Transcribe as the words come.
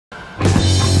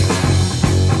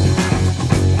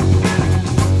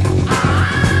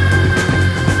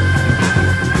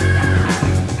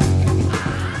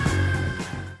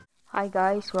Hi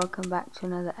guys, welcome back to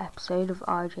another episode of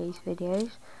RJ's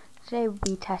videos. Today we'll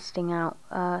be testing out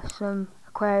some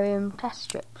aquarium test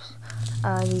strips.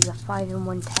 These are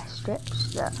 5-in-1 test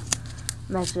strips that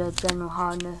measure general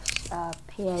hardness,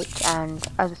 pH and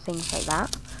other things like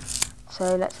that.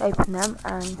 So let's open them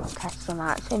and test them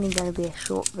out. It's only going to be a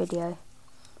short video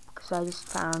because I just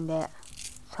found it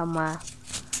somewhere.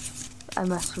 I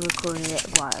must have recorded it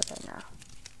a while ago now.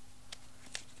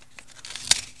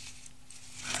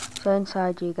 So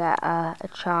inside you get a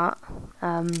chart,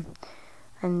 and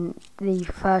you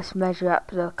first measure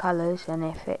up the colours and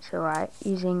if it's alright.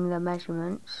 Using the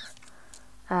measurements,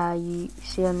 you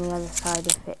see on the other side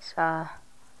if it's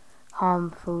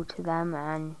harmful to them,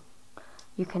 and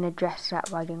you can address that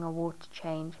by doing a water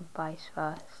change and vice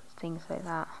versa, things like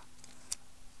that.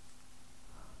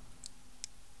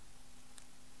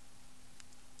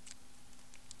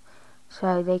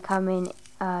 So they come in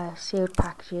sealed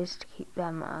packages to keep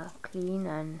them clean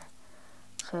and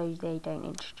so they don't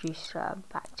introduce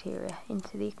bacteria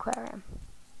into the aquarium.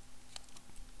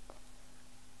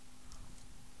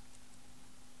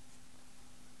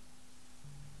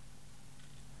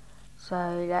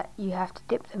 So that you have to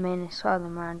dip them in and swirl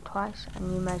them around twice,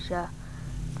 and you measure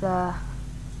the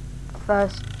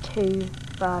first two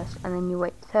first and then you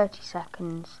wait 30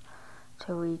 seconds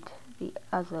to read the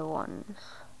other ones.